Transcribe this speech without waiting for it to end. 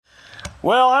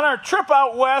Well, on our trip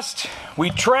out west, we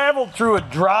traveled through a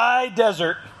dry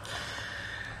desert.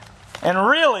 And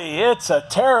really, it's a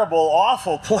terrible,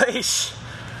 awful place.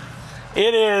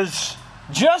 It is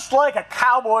just like a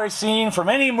cowboy scene from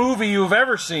any movie you've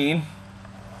ever seen.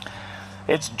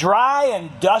 It's dry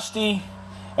and dusty,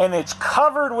 and it's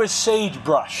covered with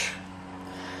sagebrush.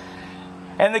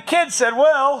 And the kid said,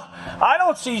 well, I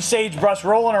don't see sagebrush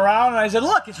rolling around. And I said,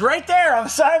 look, it's right there on the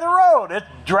side of the road. It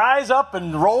dries up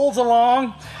and rolls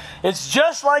along. It's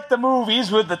just like the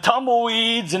movies with the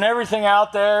tumbleweeds and everything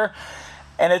out there.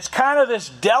 And it's kind of this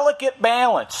delicate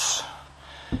balance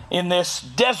in this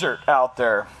desert out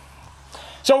there.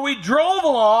 So we drove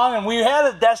along, and we had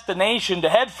a destination to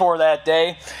head for that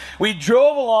day. We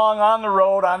drove along on the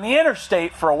road on the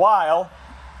interstate for a while.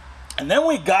 And then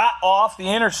we got off the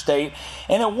interstate,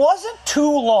 and it wasn't too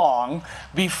long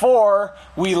before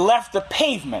we left the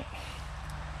pavement.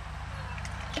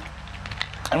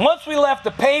 And once we left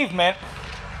the pavement,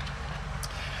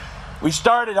 we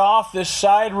started off this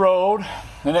side road,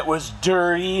 and it was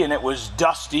dirty, and it was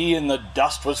dusty, and the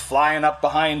dust was flying up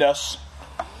behind us.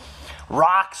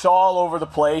 Rocks all over the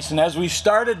place, and as we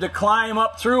started to climb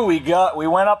up through, we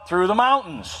went up through the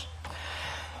mountains.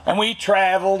 And we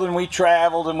traveled and we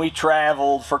traveled and we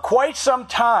traveled for quite some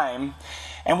time.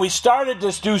 And we started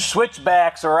to do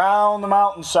switchbacks around the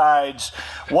mountainsides.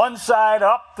 One side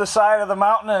up the side of the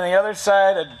mountain and the other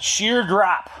side a sheer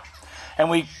drop. And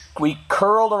we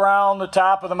curled around the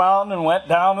top of the mountain and went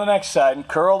down the next side and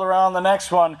curled around the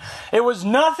next one. It was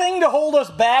nothing to hold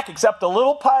us back except a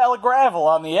little pile of gravel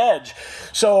on the edge.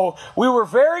 So we were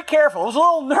very careful. It was a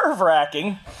little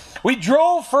nerve-wracking. We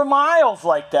drove for miles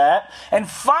like that, and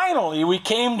finally we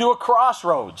came to a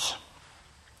crossroads.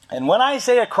 And when I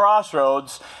say a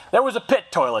crossroads, there was a pit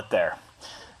toilet there.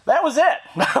 That was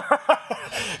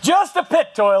it. Just a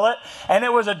pit toilet, and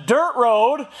it was a dirt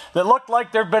road that looked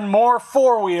like there'd been more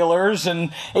four-wheelers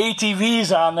and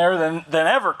ATVs on there than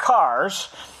ever cars.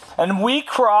 And we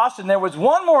crossed, and there was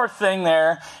one more thing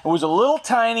there. It was a little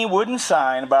tiny wooden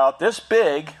sign about this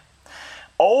big,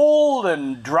 old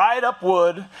and dried up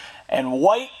wood, and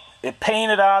white, it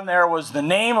painted on there was the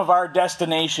name of our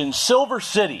destination, Silver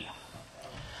City.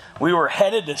 We were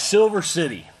headed to Silver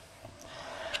City.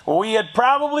 Well, we had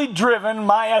probably driven,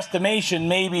 my estimation,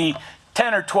 maybe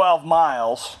 10 or 12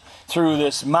 miles through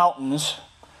this mountains.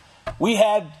 We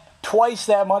had twice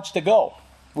that much to go.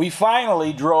 We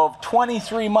finally drove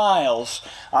 23 miles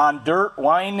on dirt,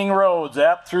 winding roads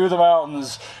up through the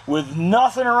mountains with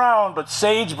nothing around but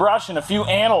sagebrush and a few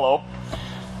antelope.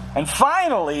 And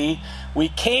finally, we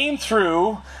came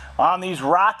through on these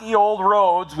rocky old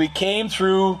roads. We came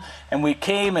through, and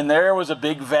there was a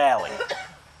big valley.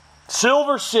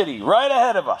 Silver City, right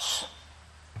ahead of us.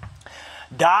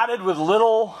 Dotted with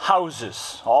little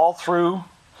houses all through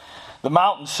the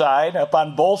mountainside, up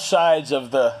on both sides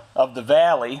of the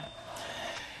valley.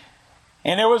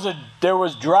 And there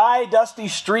was dry, dusty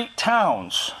street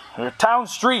towns. There were town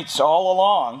streets all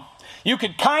along. You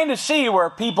could kind of see where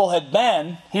people had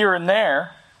been here and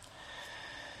there.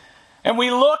 And we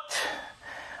looked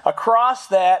across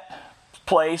that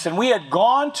place, and we had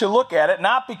gone to look at it,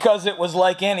 not because it was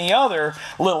like any other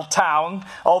little town,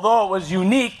 although it was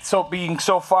unique, so being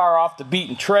so far off the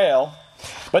beaten trail.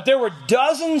 But there were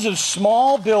dozens of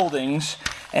small buildings,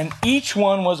 and each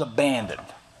one was abandoned.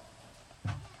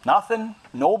 Nothing,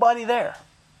 nobody there.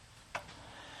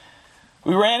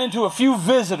 We ran into a few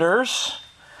visitors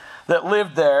that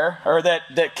lived there, or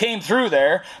that came through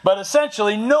there, but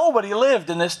essentially nobody lived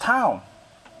in this town.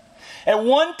 At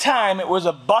one time, it was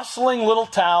a bustling little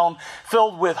town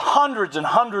filled with hundreds and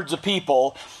hundreds of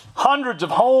people, hundreds of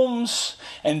homes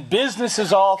and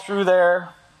businesses all through there.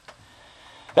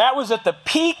 That was at the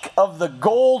peak of the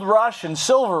gold rush and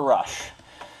silver rush.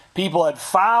 People had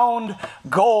found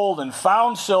gold and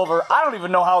found silver. I don't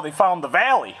even know how they found the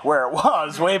valley where it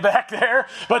was way back there,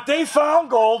 but they found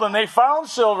gold and they found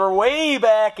silver way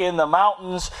back in the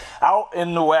mountains out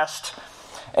in the west.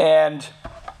 And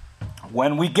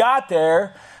when we got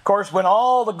there, of course, when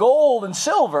all the gold and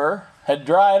silver had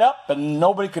dried up and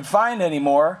nobody could find any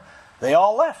more, they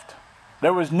all left.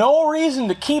 There was no reason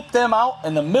to keep them out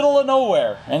in the middle of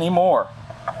nowhere anymore.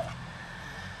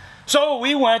 So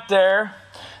we went there.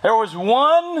 There was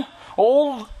one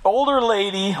older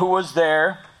lady who was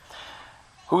there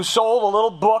who sold a little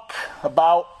book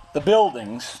about the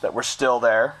buildings that were still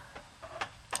there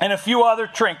and a few other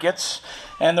trinkets,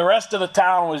 and the rest of the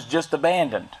town was just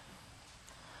abandoned.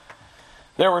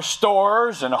 There were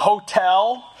stores and a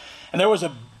hotel, and there was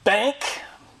a bank,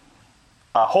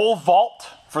 a whole vault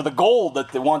for the gold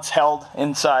that they once held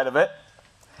inside of it.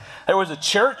 There was a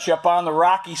church up on the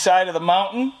rocky side of the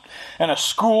mountain, and a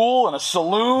school and a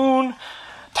saloon,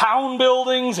 town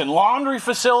buildings and laundry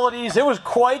facilities. It was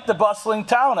quite the bustling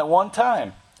town at one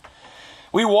time.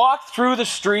 We walked through the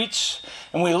streets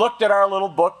and we looked at our little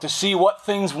book to see what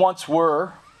things once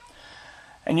were.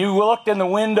 And you looked in the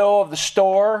window of the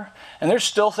store, and there's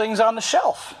still things on the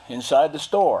shelf inside the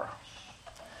store.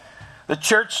 The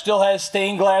church still has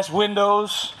stained glass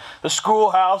windows. The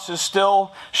schoolhouse is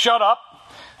still shut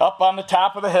up on the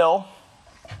top of the hill.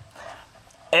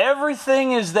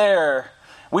 Everything is there.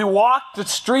 We walked the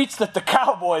streets that the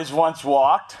cowboys once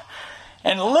walked,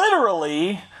 and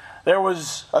literally there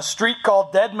was a street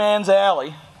called Dead Man's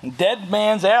Alley. And Dead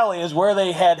Man's Alley is where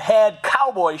they had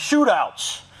cowboy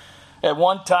shootouts at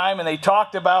one time, and they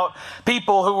talked about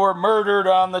people who were murdered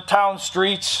on the town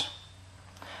streets.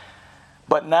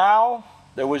 But now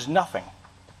there was nothing.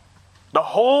 The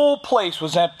whole place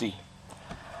was empty.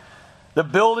 The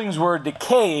buildings were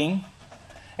decaying,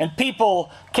 and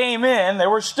people came in.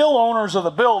 There were still owners of the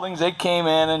buildings. They came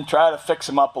in and tried to fix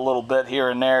them up a little bit here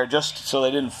and there just so they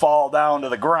didn't fall down to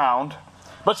the ground.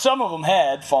 But some of them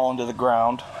had fallen to the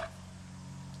ground.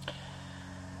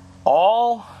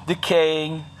 All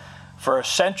decaying for a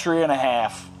century and a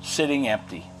half, sitting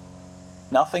empty.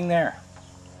 Nothing there.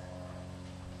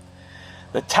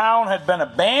 The town had been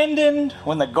abandoned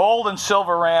when the gold and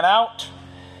silver ran out,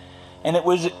 and it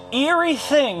was an eerie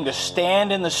thing to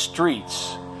stand in the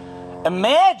streets,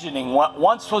 imagining what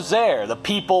once was there. The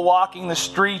people walking the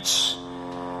streets,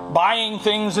 buying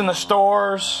things in the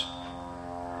stores.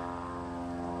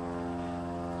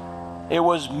 It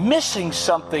was missing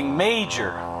something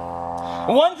major.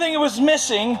 One thing it was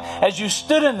missing, as you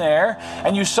stood in there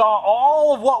and you saw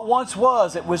all of what once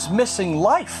was, it was missing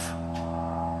life.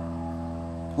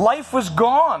 Life was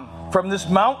gone from this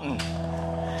mountain.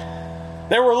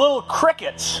 There were little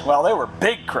crickets. Well, they were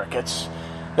big crickets.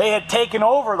 They had taken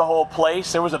over the whole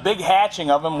place. There was a big hatching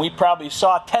of them. We probably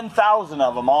saw 10,000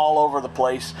 of them all over the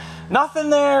place. Nothing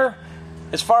there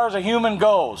as far as a human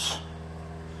goes.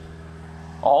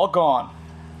 All gone.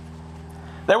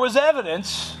 There was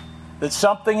evidence that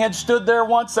something had stood there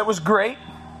once that was great.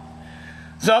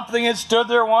 Something had stood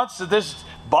there once that this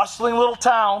bustling little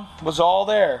town was all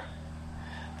there.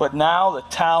 But now the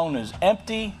town is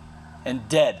empty and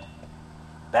dead,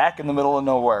 back in the middle of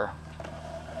nowhere.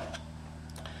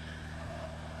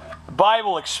 The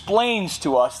Bible explains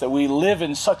to us that we live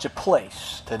in such a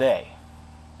place today.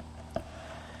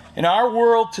 In our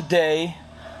world today,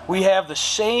 we have the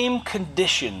same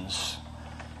conditions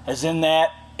as in that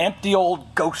empty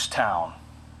old ghost town.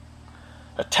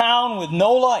 A town with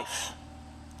no life.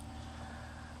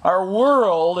 Our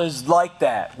world is like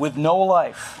that, with no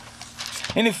life.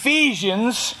 In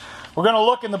Ephesians, we're going to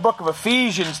look in the book of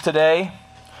Ephesians today,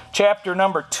 chapter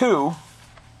number 2.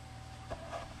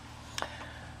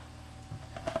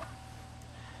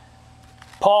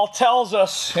 Paul tells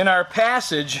us in our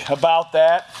passage about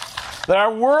that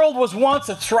our world was once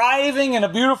a thriving and a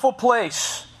beautiful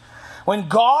place. When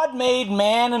God made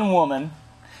man and woman,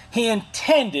 He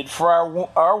intended for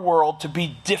our world to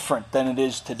be different than it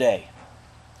is today.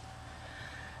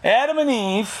 Adam and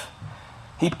Eve,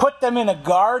 He put them in a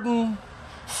garden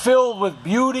filled with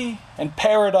beauty and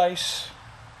paradise.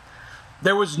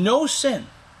 There was no sin,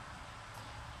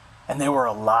 and they were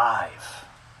alive.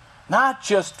 Not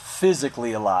just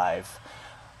physically alive,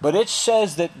 but it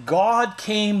says that God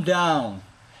came down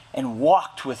and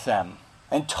walked with them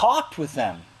and talked with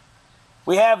them.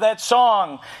 We have that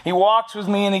song, He walks with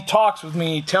me and He talks with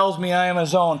me, He tells me I am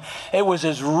His own. It was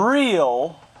as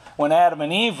real when Adam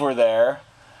and Eve were there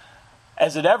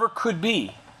as it ever could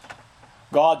be.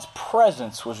 God's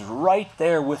presence was right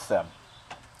there with them.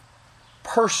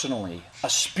 Personally, a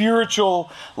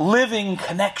spiritual, living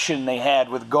connection they had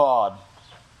with God.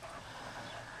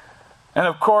 And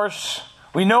of course,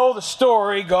 we know the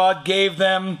story. God gave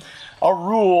them a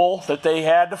rule that they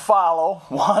had to follow,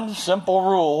 one simple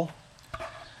rule,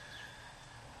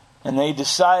 and they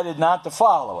decided not to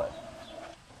follow it.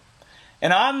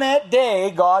 And on that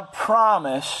day, God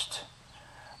promised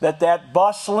that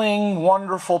bustling,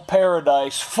 wonderful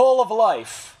paradise full of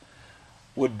life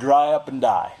would dry up and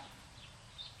die.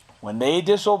 When they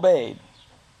disobeyed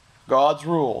God's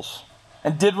rules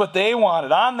and did what they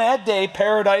wanted, on that day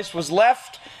paradise was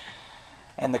left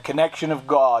and the connection of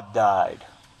God died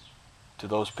to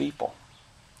those people.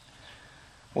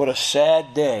 What a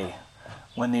sad day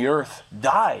when the earth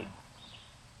died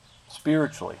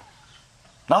spiritually.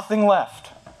 Nothing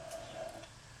left.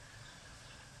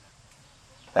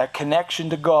 That connection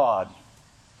to God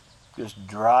just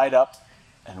dried up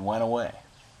and went away.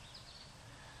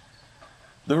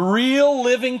 The real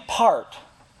living part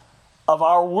of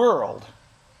our world,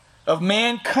 of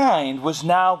mankind, was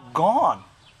now gone.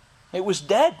 It was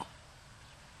dead.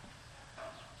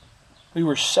 We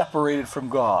were separated from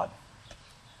God.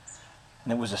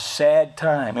 And it was a sad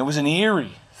time. It was an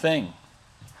eerie thing.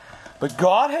 But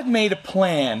God had made a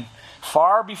plan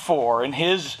far before in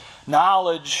His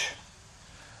knowledge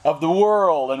of the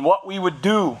world and what we would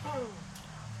do.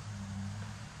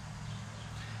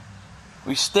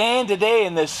 We stand today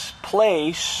in this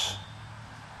place,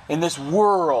 in this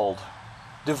world,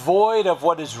 devoid of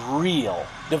what is real,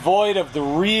 devoid of the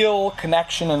real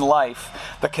connection in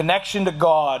life, the connection to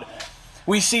God.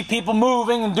 We see people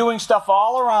moving and doing stuff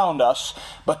all around us,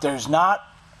 but there's not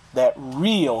that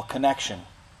real connection.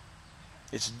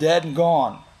 It's dead and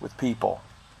gone with people.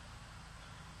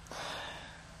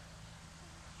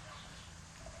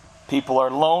 People are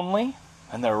lonely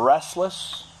and they're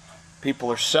restless.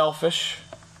 People are selfish.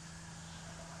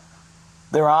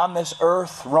 They're on this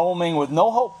earth roaming with no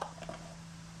hope,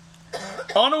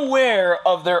 unaware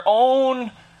of their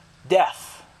own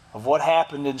death, of what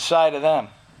happened inside of them.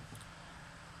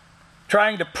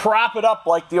 Trying to prop it up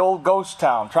like the old ghost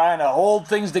town, trying to hold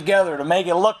things together to make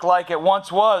it look like it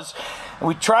once was. And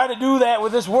we try to do that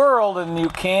with this world, and you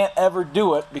can't ever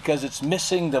do it because it's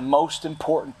missing the most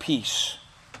important piece.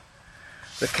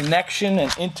 The connection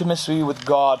and intimacy with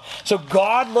God. So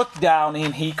God looked down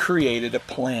and He created a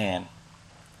plan.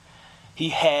 He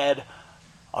had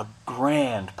a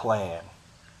grand plan.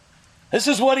 This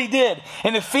is what He did.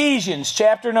 In Ephesians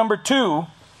chapter number 2,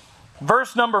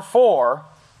 verse number 4,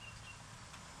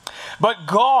 "But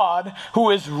God, who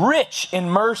is rich in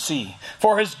mercy,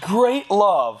 for His great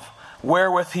love,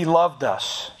 wherewith He loved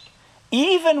us,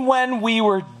 even when we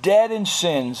were dead in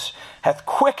sins, hath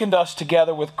quickened us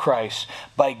together with Christ.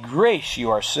 By grace you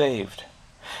are saved.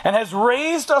 And has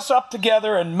raised us up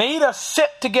together and made us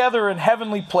sit together in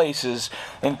heavenly places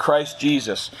in Christ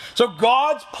Jesus." So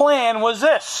God's plan was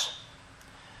this.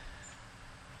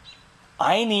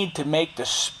 I need to make the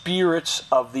spirits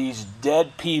of these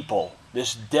dead people,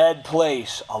 this dead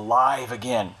place, alive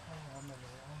again.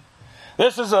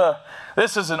 This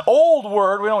is an old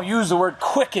word. We don't use the word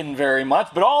quicken very much,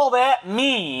 but all that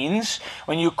means,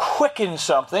 when you quicken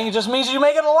something, it just means you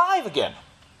make it alive again.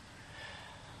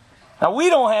 Now,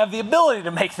 we don't have the ability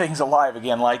to make things alive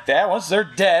again like that. Once they're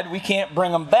dead, we can't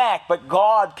bring them back, but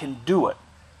God can do it.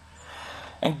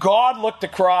 And God looked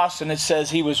across, and it says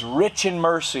He was rich in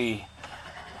mercy,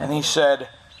 and He said,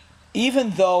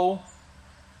 even though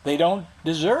they don't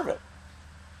deserve it,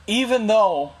 even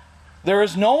though there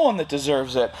is no one that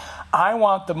deserves it, I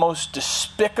want the most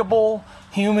despicable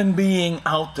human being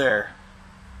out there.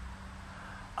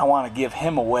 I want to give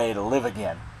him away to live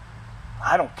again.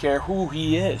 I don't care who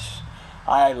he is.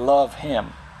 I love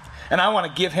him. And I want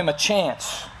to give him a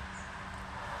chance.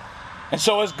 And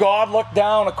so as God looked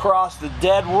down across the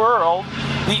dead world,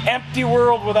 the empty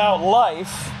world without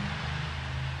life,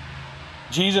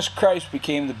 Jesus Christ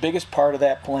became the biggest part of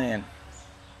that plan.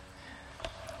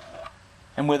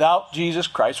 And without Jesus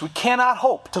Christ, we cannot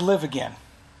hope to live again.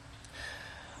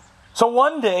 So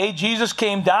one day, Jesus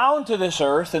came down to this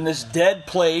earth in this dead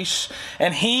place,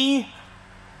 and He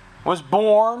was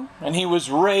born, and He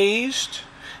was raised,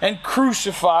 and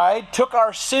crucified, took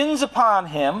our sins upon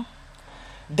Him,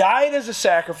 died as a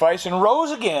sacrifice, and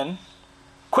rose again,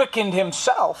 quickened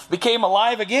Himself, became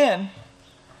alive again,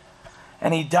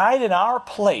 and He died in our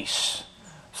place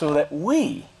so that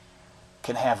we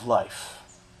can have life.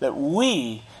 That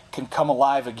we can come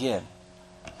alive again.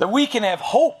 That we can have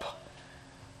hope.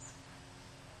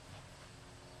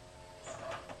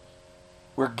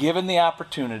 We're given the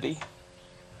opportunity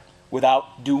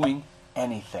without doing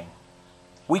anything.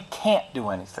 We can't do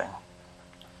anything.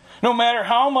 No matter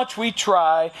how much we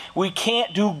try, we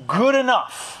can't do good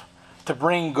enough to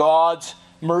bring God's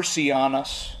mercy on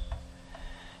us.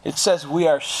 It says we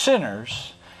are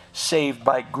sinners saved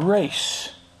by grace.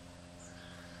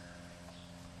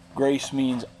 Grace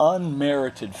means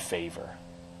unmerited favor.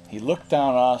 He looked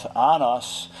down on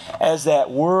us as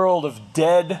that world of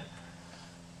dead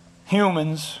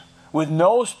humans with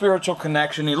no spiritual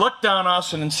connection. He looked down on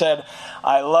us and said,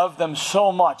 I love them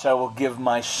so much I will give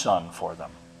my Son for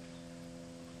them.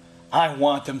 I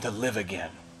want them to live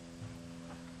again.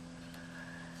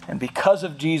 And because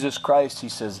of Jesus Christ, He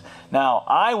says, now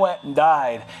I went and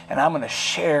died, and I'm going to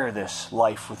share this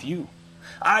life with you.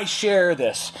 I share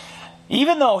this.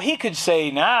 Even though He could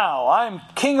say, now I'm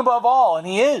king above all, and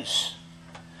He is.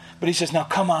 But He says, now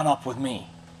come on up with me.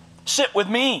 Sit with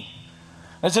me.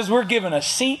 It says we're given a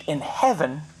seat in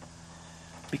heaven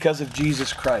because of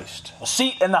Jesus Christ. A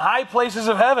seat in the high places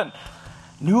of heaven.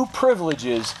 New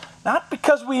privileges, not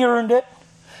because we earned it,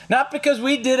 Not because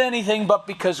we did anything, but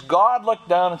because God looked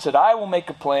down and said, I will make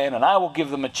a plan and I will give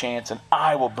them a chance and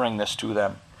I will bring this to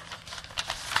them.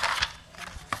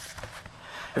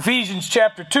 Ephesians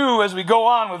chapter 2, as we go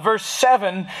on with verse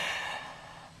 7,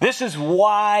 this is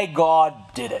why God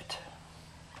did it.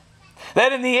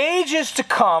 That in the ages to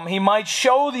come he might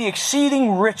show the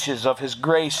exceeding riches of his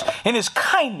grace in his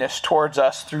kindness towards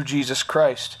us through Jesus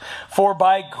Christ. For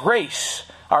by grace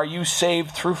are you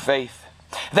saved through faith.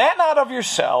 That not of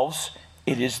yourselves,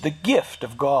 it is the gift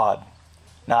of God,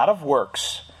 not of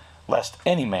works, lest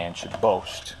any man should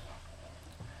boast.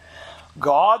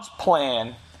 God's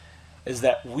plan is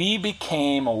that we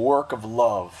became a work of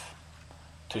love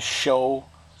to show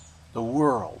the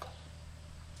world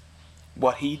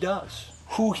what he does,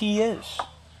 who he is.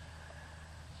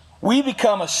 We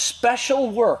become a special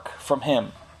work from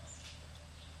him.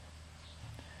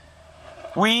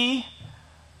 We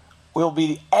will be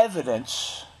the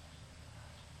evidence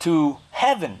to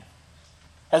heaven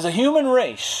as a human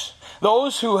race.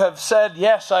 Those who have said,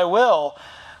 yes, I will,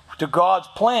 to God's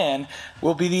plan,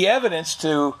 will be the evidence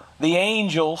to the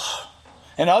angels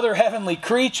and other heavenly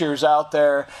creatures out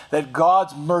there that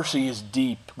God's mercy is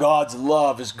deep. God's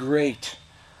love is great.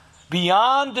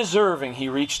 Beyond deserving, he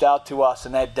reached out to us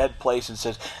in that dead place and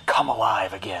says, come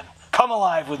alive again. Come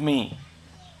alive with me.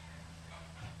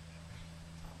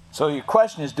 So your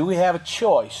question is, do we have a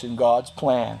choice in God's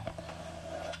plan?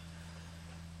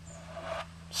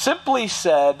 Simply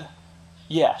said,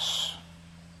 yes.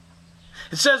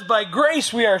 It says, by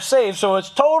grace we are saved, so it's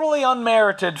totally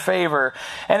unmerited favor.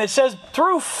 And it says,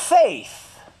 through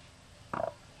faith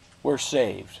we're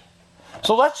saved.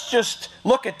 So let's just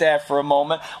look at that for a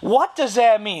moment. What does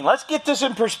that mean? Let's get this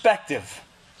in perspective.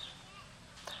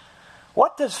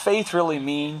 What does faith really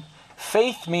mean?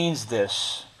 Faith means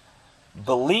this: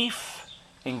 belief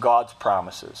in God's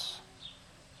promises.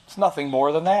 It's nothing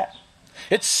more than that.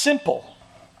 It's simple.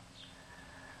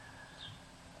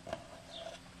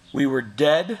 We were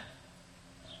dead,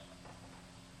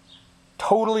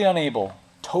 totally unable,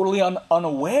 totally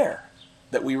unaware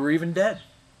that we were even dead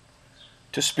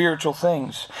to spiritual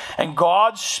things. And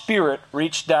God's Spirit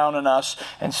reached down on us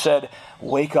and said,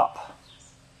 wake up.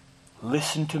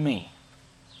 Listen to me.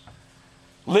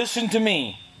 Listen to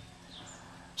me.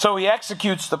 So he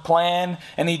executes the plan,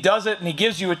 and he does it, and he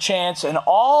gives you a chance, and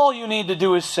all you need to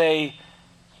do is say,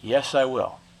 yes, I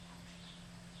will.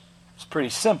 It's pretty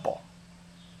simple.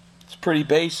 It's pretty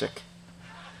basic.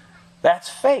 That's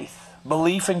faith,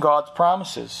 belief in God's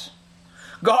promises.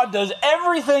 God does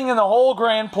everything in the whole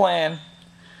grand plan,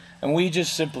 and we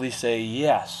just simply say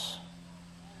yes.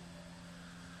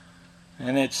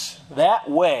 And it's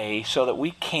that way so that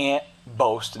we can't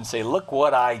boast and say, look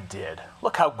what I did.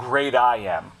 Look how great I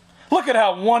am. Look at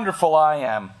how wonderful I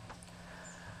am.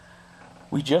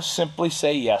 We just simply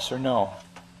say yes or no.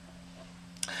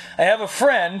 I have a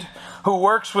friend who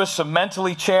works with some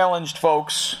mentally challenged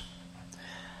folks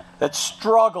that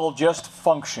struggle just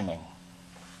functioning.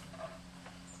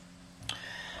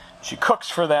 She cooks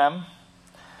for them,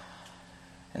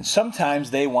 and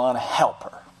sometimes they want to help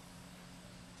her.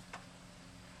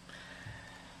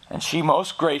 And she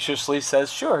most graciously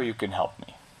says, sure, you can help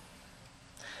me.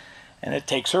 And it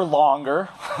takes her longer,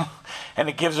 and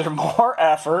it gives her more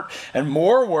effort and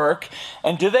more work.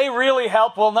 And do they really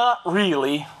help? Well, not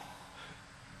really.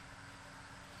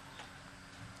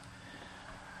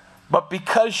 But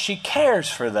because she cares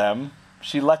for them,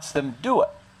 she lets them do it.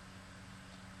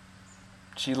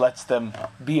 She lets them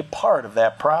be a part of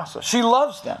that process. She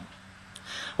loves them.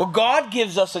 Well, God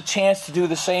gives us a chance to do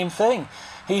the same thing.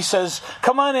 He says,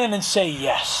 come on in and say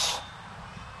yes.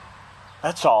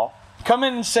 That's all. Come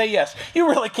in and say yes. You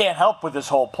really can't help with this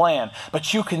whole plan,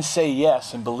 but you can say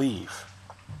yes and believe.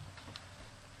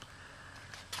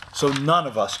 So none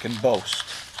of us can boast.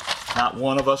 Not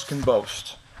one of us can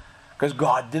boast. Because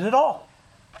God did it all.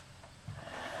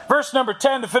 Verse number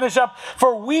 10 to finish up.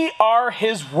 For we are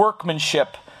his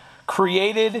workmanship,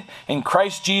 created in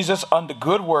Christ Jesus unto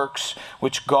good works,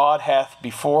 which God hath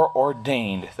before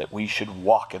ordained that we should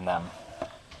walk in them.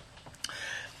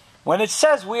 When it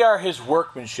says we are his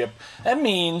workmanship, that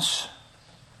means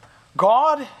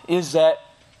God is that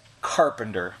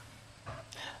carpenter.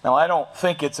 Now, I don't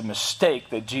think it's a mistake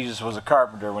that Jesus was a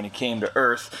carpenter when he came to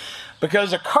earth,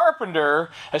 because a carpenter,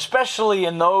 especially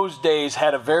in those days,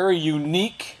 had a very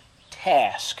unique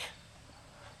task.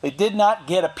 They did not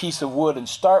get a piece of wood and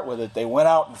start with it. They went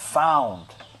out and found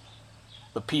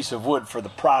the piece of wood for the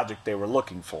project they were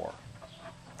looking for.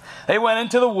 They went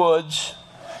into the woods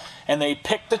and they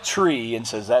picked a tree and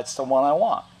says, that's the one I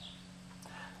want.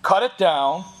 Cut it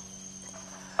down,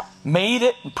 made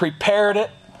it and prepared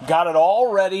it, got it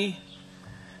all ready,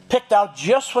 picked out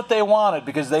just what they wanted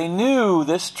because they knew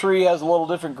this tree has a little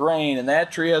different grain and that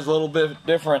tree has a little bit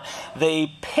different.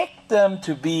 They picked them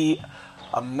to be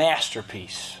a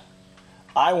masterpiece.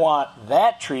 I want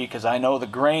that tree because I know the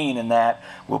grain in that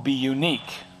will be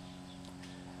unique.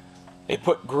 They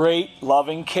put great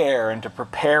loving care into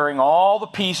preparing all the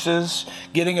pieces,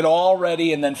 getting it all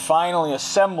ready, and then finally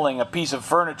assembling a piece of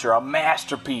furniture, a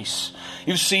masterpiece.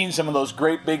 You've seen some of those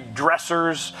great big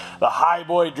dressers, the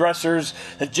highboy dressers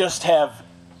that just have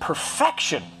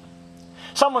perfection.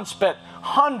 Someone spent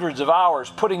hundreds of hours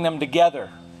putting them together,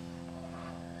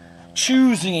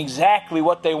 choosing exactly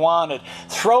what they wanted,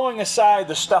 throwing aside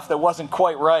the stuff that wasn't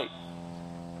quite right.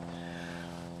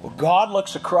 Well, God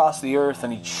looks across the earth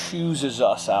and He chooses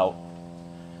us out.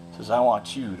 He says, I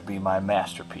want you to be my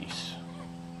masterpiece.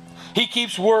 He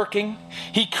keeps working.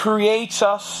 He creates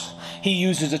us. He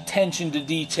uses attention to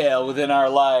detail within our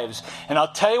lives. And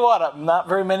I'll tell you what, not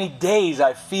very many days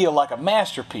I feel like a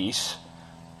masterpiece.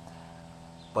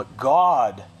 But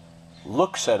God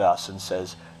looks at us and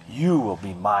says, you will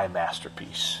be my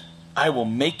masterpiece. I will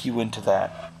make you into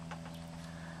that.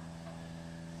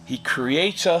 He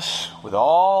creates us with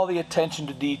all the attention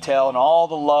to detail and all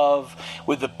the love,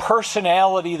 with the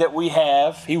personality that we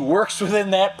have. He works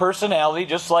within that personality,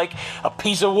 just like a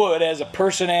piece of wood has a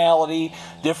personality,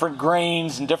 different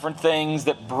grains and different things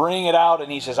that bring it out. And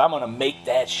He says, I'm going to make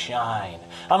that shine.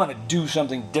 I'm going to do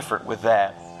something different with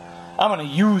that. I'm going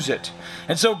to use it.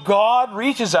 And so God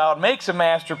reaches out, makes a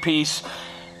masterpiece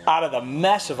out of the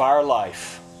mess of our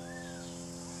life.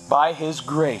 By His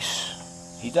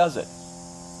grace, He does it.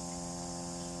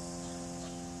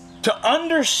 To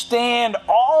understand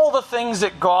all the things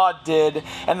that God did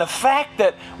and the fact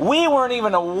that we weren't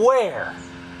even aware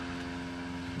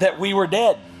that we were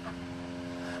dead.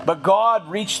 But God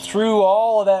reached through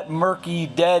all of that murky,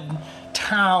 dead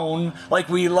town, like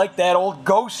that old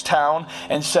ghost town,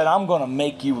 and said, I'm going to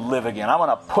make you live again. I'm going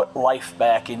to put life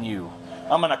back in you.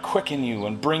 I'm going to quicken you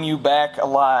and bring you back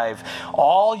alive.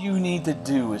 All you need to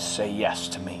do is say yes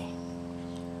to me.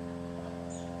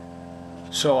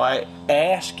 So I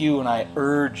ask you and I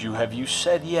urge you, have you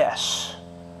said yes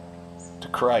to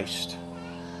Christ?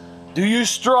 Do you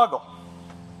struggle?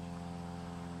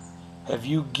 Have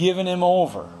you given Him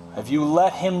over? Have you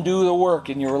let Him do the work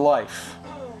in your life?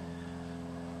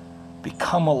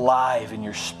 Become alive in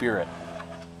your spirit.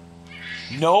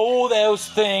 Know those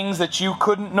things that you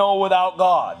couldn't know without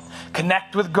God.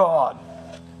 Connect with God.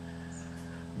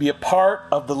 Be a part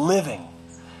of the living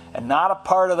and not a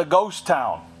part of the ghost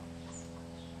town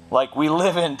like we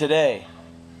live in today.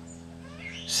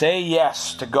 Say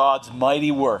yes to God's mighty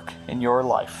work in your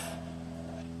life.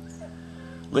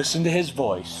 Listen to His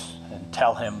voice and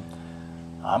tell Him,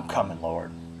 I'm coming,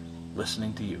 Lord,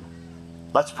 listening to you.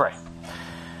 Let's pray.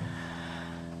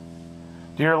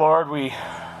 Dear Lord, we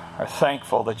are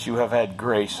thankful that you have had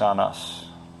grace on us.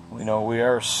 We know we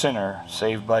are a sinner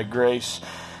saved by grace,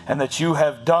 and that you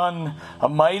have done a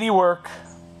mighty work.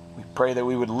 We pray that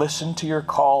we would listen to your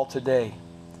call today.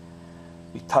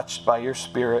 Be touched by your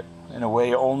Spirit in a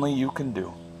way only you can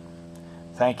do.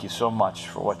 Thank you so much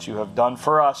for what you have done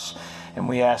for us, and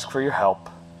we ask for your help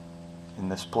in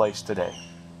this place today.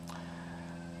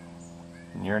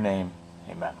 In your name,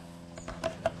 amen.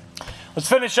 Let's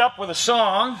finish up with a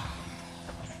song.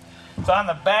 It's on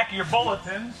the back of your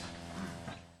bulletins.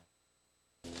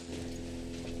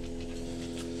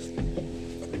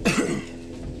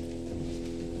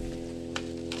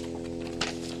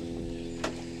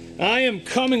 I am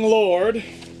coming, Lord.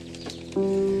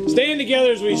 Stand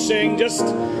together as we sing. Just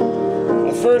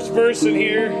a first verse in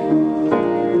here.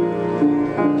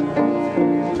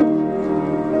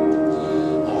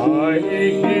 I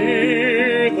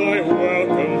hear thy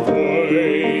welcome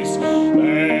voice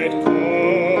that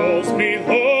calls me,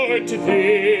 Lord, to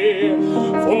thee,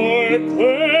 for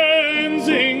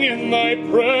cleansing in thy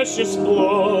precious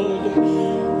blood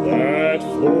that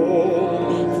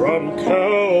flowed from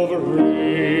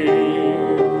Calvary.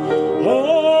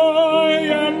 I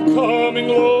am coming,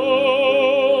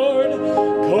 Lord,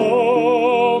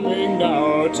 coming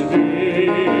now to thee.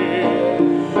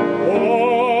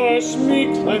 Wash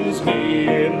me, cleanse me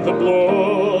in the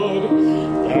blood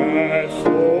that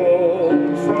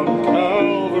flowed from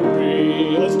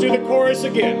Calvary. Let's do the chorus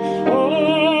again.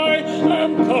 I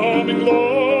am coming,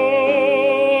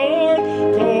 Lord,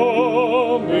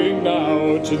 coming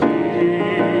now to thee.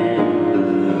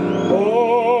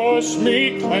 Wash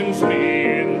me, cleanse me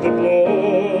in the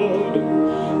blood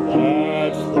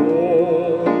that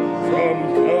flowed from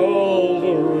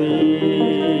Calvary.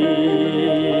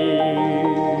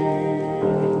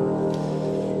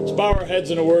 Let's bow our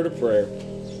heads in a word of prayer.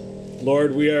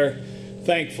 Lord, we are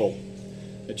thankful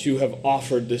that you have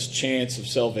offered this chance of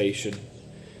salvation.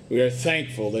 We are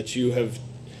thankful that you have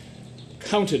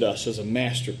counted us as a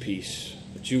masterpiece,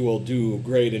 that you will do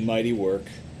great and mighty work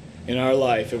in our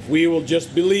life. If we will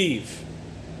just believe,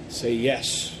 say,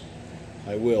 yes,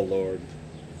 I will, Lord.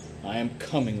 I am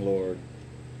coming, Lord.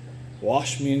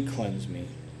 Wash me and cleanse me.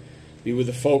 Be with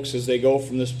the folks as they go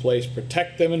from this place.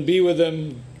 Protect them and be with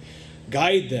them.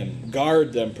 Guide them,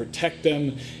 guard them, protect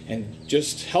them, and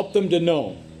just help them to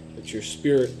know that your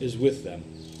Spirit is with them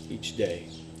each day.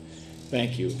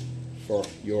 Thank you for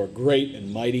your great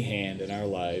and mighty hand in our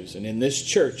lives and in this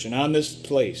church and on this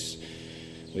place.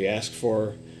 We ask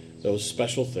for those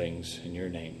special things in your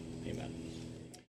name.